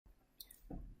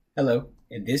Hello,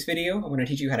 in this video I'm going to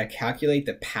teach you how to calculate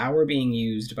the power being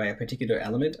used by a particular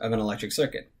element of an electric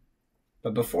circuit.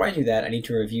 But before I do that, I need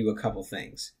to review a couple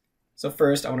things. So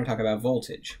first I want to talk about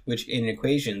voltage, which in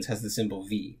equations has the symbol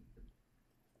V.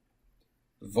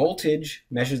 Voltage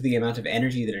measures the amount of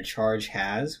energy that a charge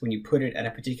has when you put it at a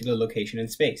particular location in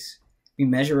space. We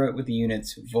measure it with the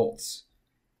units volts.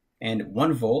 And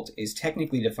 1 volt is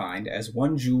technically defined as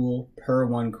 1 joule per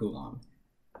 1 coulomb.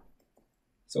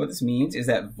 So what this means is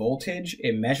that voltage,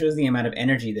 it measures the amount of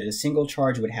energy that a single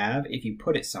charge would have if you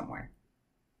put it somewhere.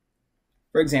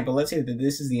 For example, let's say that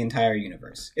this is the entire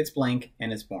universe. It's blank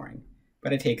and it's boring.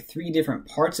 But I take 3 different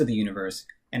parts of the universe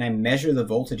and I measure the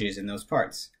voltages in those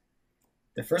parts.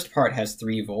 The first part has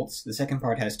 3 volts, the second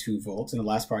part has 2 volts, and the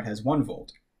last part has 1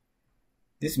 volt.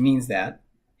 This means that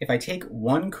if I take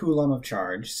 1 coulomb of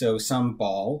charge, so some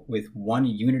ball with 1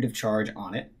 unit of charge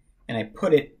on it, and I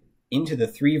put it into the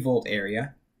 3 volt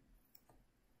area,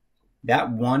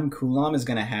 that 1 coulomb is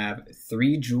going to have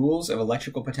 3 joules of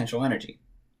electrical potential energy.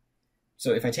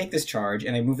 So if I take this charge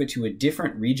and I move it to a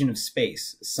different region of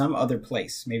space, some other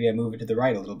place, maybe I move it to the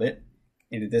right a little bit,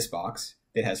 into this box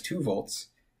that has 2 volts,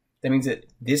 that means that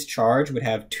this charge would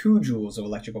have 2 joules of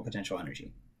electrical potential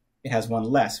energy. It has 1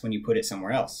 less when you put it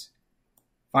somewhere else.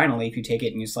 Finally, if you take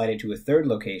it and you slide it to a third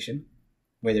location,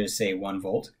 where there's, say, 1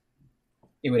 volt,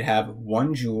 it would have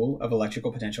 1 joule of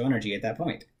electrical potential energy at that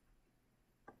point.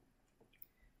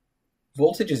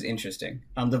 Voltage is interesting,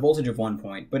 the voltage of 1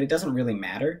 point, but it doesn't really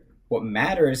matter. What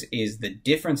matters is the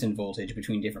difference in voltage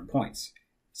between different points.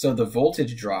 So the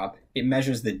voltage drop, it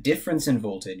measures the difference in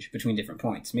voltage between different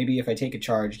points. Maybe if I take a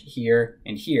charge here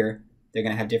and here, they're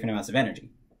going to have different amounts of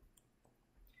energy.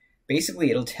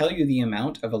 Basically, it'll tell you the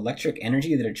amount of electric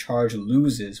energy that a charge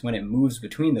loses when it moves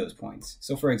between those points.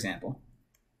 So for example,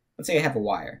 let's say I have a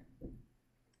wire.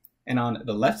 And on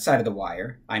the left side of the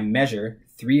wire, I measure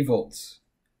 3 volts.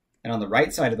 And on the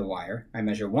right side of the wire, I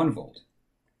measure 1 volt.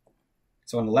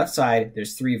 So on the left side,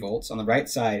 there's 3 volts. On the right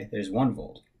side, there's 1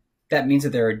 volt. That means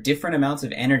that there are different amounts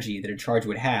of energy that a charge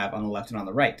would have on the left and on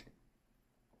the right.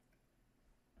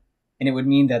 And it would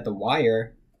mean that the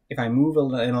wire, if I move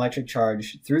an electric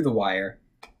charge through the wire,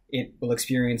 it will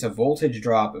experience a voltage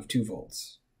drop of 2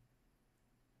 volts.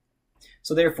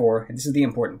 So therefore, and this is the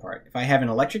important part, if I have an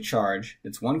electric charge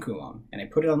that's 1 coulomb and I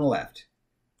put it on the left,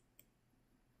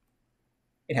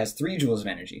 it has 3 joules of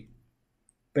energy.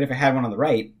 But if I had one on the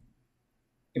right,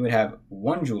 it would have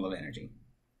 1 joule of energy.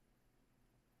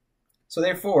 So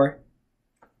therefore,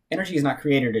 energy is not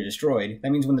created or destroyed.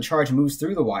 That means when the charge moves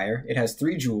through the wire, it has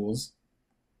 3 joules,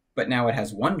 but now it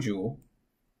has 1 joule.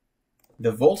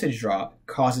 The voltage drop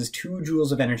causes 2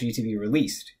 joules of energy to be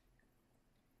released.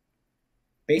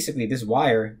 Basically, this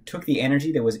wire took the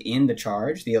energy that was in the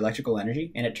charge, the electrical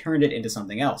energy, and it turned it into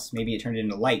something else. Maybe it turned it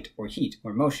into light or heat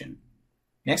or motion.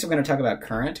 Next, we're going to talk about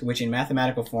current, which in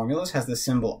mathematical formulas has the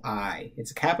symbol I.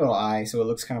 It's a capital I, so it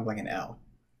looks kind of like an L.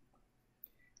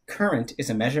 Current is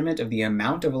a measurement of the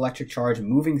amount of electric charge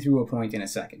moving through a point in a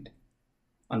second.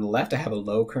 On the left, I have a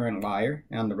low current wire,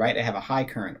 and on the right, I have a high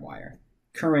current wire.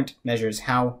 Current measures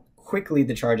how quickly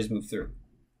the charges move through.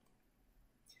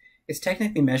 It's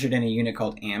technically measured in a unit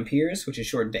called amperes, which is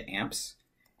shortened to amps,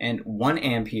 and 1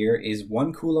 ampere is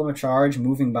 1 coulomb of charge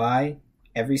moving by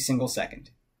every single second.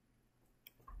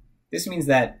 This means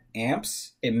that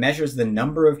amps, it measures the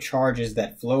number of charges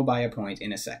that flow by a point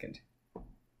in a second.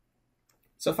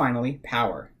 So finally,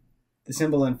 power. The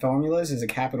symbol in formulas is a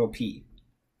capital P.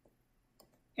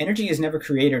 Energy is never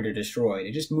created or destroyed,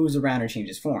 it just moves around or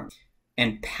changes form.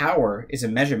 And power is a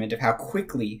measurement of how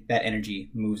quickly that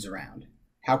energy moves around,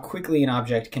 how quickly an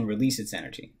object can release its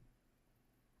energy.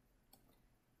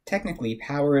 Technically,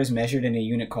 power is measured in a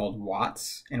unit called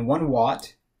watts, and 1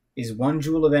 watt is 1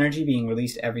 joule of energy being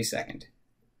released every second.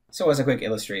 So as a quick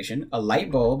illustration, a light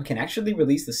bulb can actually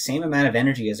release the same amount of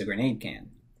energy as a grenade can.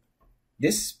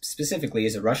 This specifically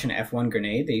is a Russian F-1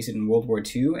 grenade. They used it in World War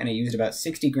II, and it used about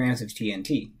 60 grams of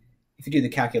TNT. If you do the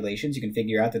calculations, you can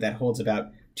figure out that that holds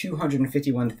about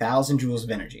 251,000 joules of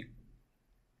energy.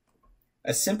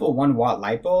 A simple 1 watt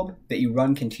light bulb that you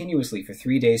run continuously for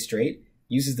 3 days straight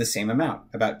uses the same amount,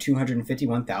 about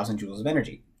 251,000 joules of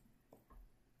energy.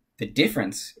 The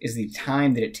difference is the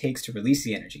time that it takes to release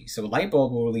the energy. So a light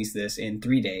bulb will release this in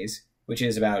 3 days, which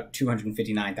is about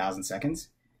 259,000 seconds,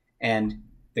 and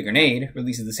the grenade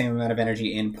releases the same amount of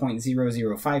energy in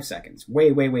 0.005 seconds,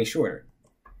 way shorter.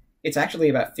 It's actually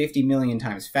about 50 million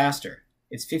times faster.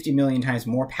 It's 50 million times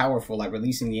more powerful at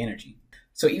releasing the energy.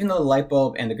 So even though the light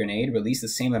bulb and the grenade release the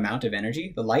same amount of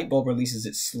energy, the light bulb releases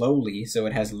it slowly, so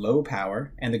it has low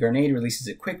power, and the grenade releases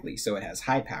it quickly, so it has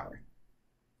high power.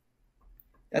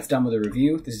 That's done with a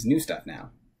review. This is new stuff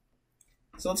now.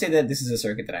 So let's say that this is a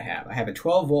circuit that I have. I have a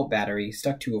 12-volt battery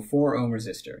stuck to a 4-ohm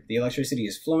resistor. The electricity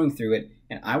is flowing through it,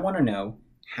 and I want to know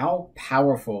how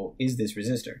powerful is this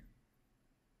resistor?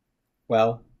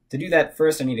 Well, to do that,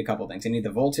 first I need a couple things. I need the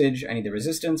voltage, I need the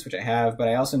resistance, which I have, but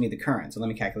I also need the current. So let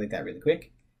me calculate that really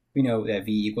quick. We know that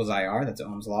V equals IR, that's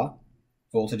Ohm's law.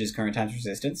 Voltage is current times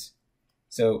resistance.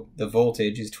 So the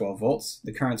voltage is 12 volts.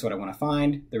 The current's what I want to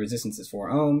find. The resistance is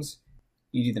 4 ohms.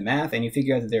 You do the math and you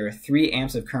figure out that there are 3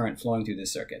 amps of current flowing through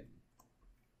this circuit.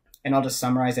 And I'll just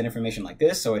summarize that information like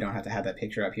this so I don't have to have that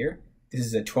picture up here. This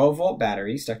is a 12-volt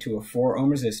battery stuck to a 4-ohm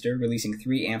resistor releasing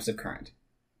 3 amps of current.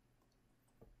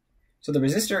 So the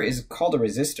resistor is called a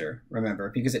resistor,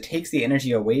 remember, because it takes the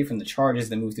energy away from the charges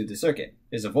that move through the circuit.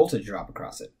 There's a voltage drop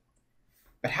across it.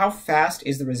 But how fast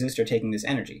is the resistor taking this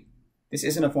energy? This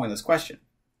isn't a pointless question.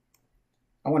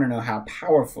 I want to know how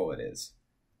powerful it is.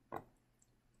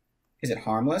 Is it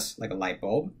harmless, like a light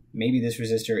bulb? Maybe this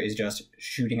resistor is just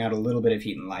shooting out a little bit of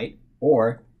heat and light.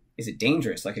 Or is it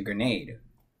dangerous, like a grenade?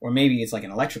 Or maybe it's like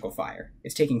an electrical fire.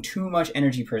 It's taking too much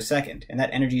energy per second, and that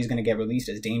energy is going to get released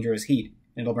as dangerous heat,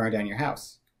 and it'll burn down your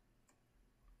house.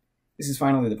 This is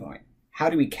finally the point. How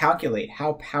do we calculate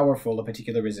how powerful a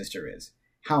particular resistor is?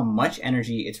 How much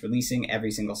energy it's releasing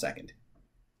every single second?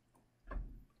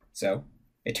 So,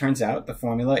 it turns out the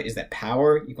formula is that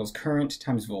power equals current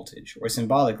times voltage, or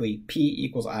symbolically, P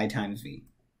equals I times V.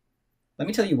 Let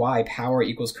me tell you why power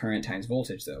equals current times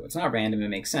voltage, though. It's not random, it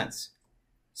makes sense.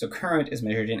 So current is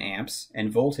measured in amps,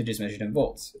 and voltage is measured in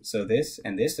volts. So this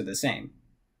and this are the same.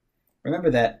 Remember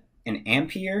that an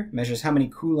ampere measures how many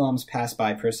coulombs pass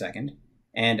by per second,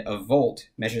 and a volt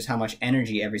measures how much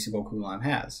energy every single coulomb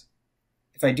has.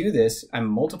 If I do this, I'm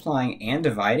multiplying and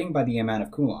dividing by the amount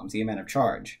of coulombs, the amount of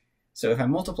charge. So if I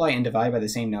multiply and divide by the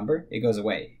same number, it goes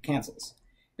away, it cancels.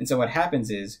 And so what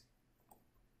happens is,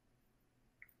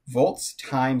 volts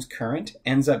times current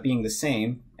ends up being the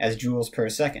same as joules per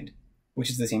second, which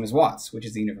is the same as watts, which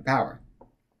is the unit for power.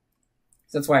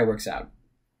 So that's why it works out.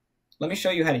 Let me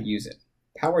show you how to use it.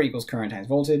 Power equals current times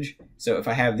voltage. So if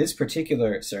I have this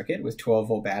particular circuit with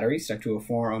 12-volt battery stuck to a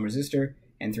 4-ohm resistor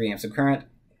and 3 amps of current,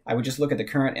 I would just look at the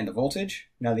current and the voltage.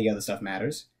 None of the other stuff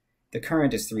matters. The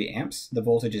current is 3 amps. The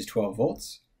voltage is 12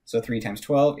 volts. So 3 times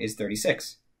 12 is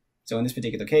 36. So in this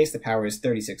particular case, the power is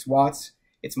 36 watts.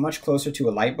 It's much closer to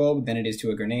a light bulb than it is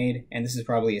to a grenade, and this is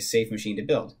probably a safe machine to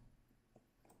build.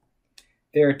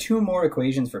 There are 2 more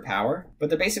equations for power, but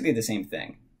they're basically the same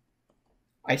thing.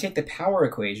 I take the power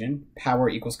equation, power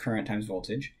equals current times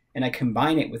voltage, and I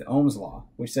combine it with Ohm's law,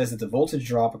 which says that the voltage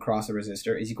drop across a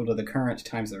resistor is equal to the current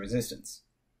times the resistance.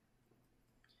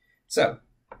 So,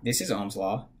 this is Ohm's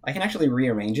law. I can actually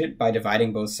rearrange it by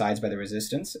dividing both sides by the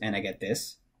resistance, and I get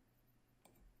this.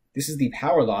 This is the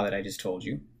power law that I just told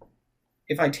you.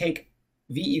 If I take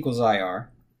V equals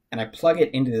IR, and I plug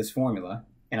it into this formula,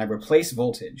 and I replace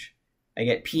voltage, I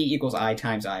get P equals I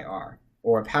times IR,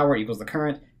 or power equals the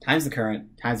current times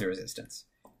the resistance.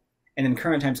 And then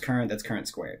current times current, that's current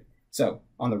squared. So,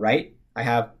 on the right, I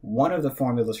have one of the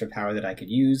formulas for power that I could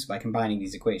use by combining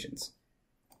these equations.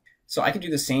 So I could do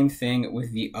the same thing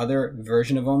with the other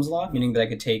version of Ohm's law, meaning that I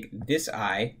could take this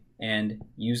I and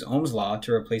use Ohm's law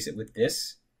to replace it with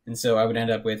this. And so I would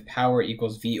end up with power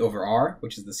equals V over R,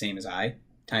 which is the same as I,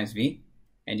 times V.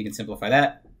 And you can simplify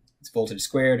that. It's voltage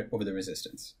squared over the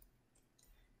resistance.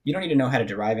 You don't need to know how to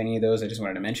derive any of those, I just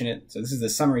wanted to mention it. So this is the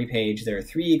summary page. There are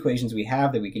 3 equations we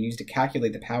have that we can use to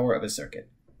calculate the power of a circuit.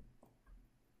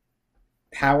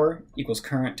 Power equals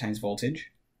current times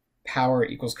voltage. Power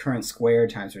equals current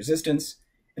squared times resistance.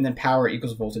 And then power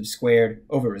equals voltage squared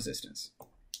over resistance.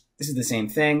 This is the same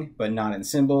thing, but not in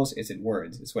symbols, it's in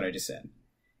words. It's what I just said.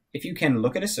 If you can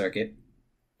look at a circuit,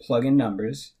 plug in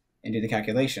numbers, and do the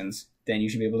calculations, then you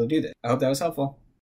should be able to do this. I hope that was helpful.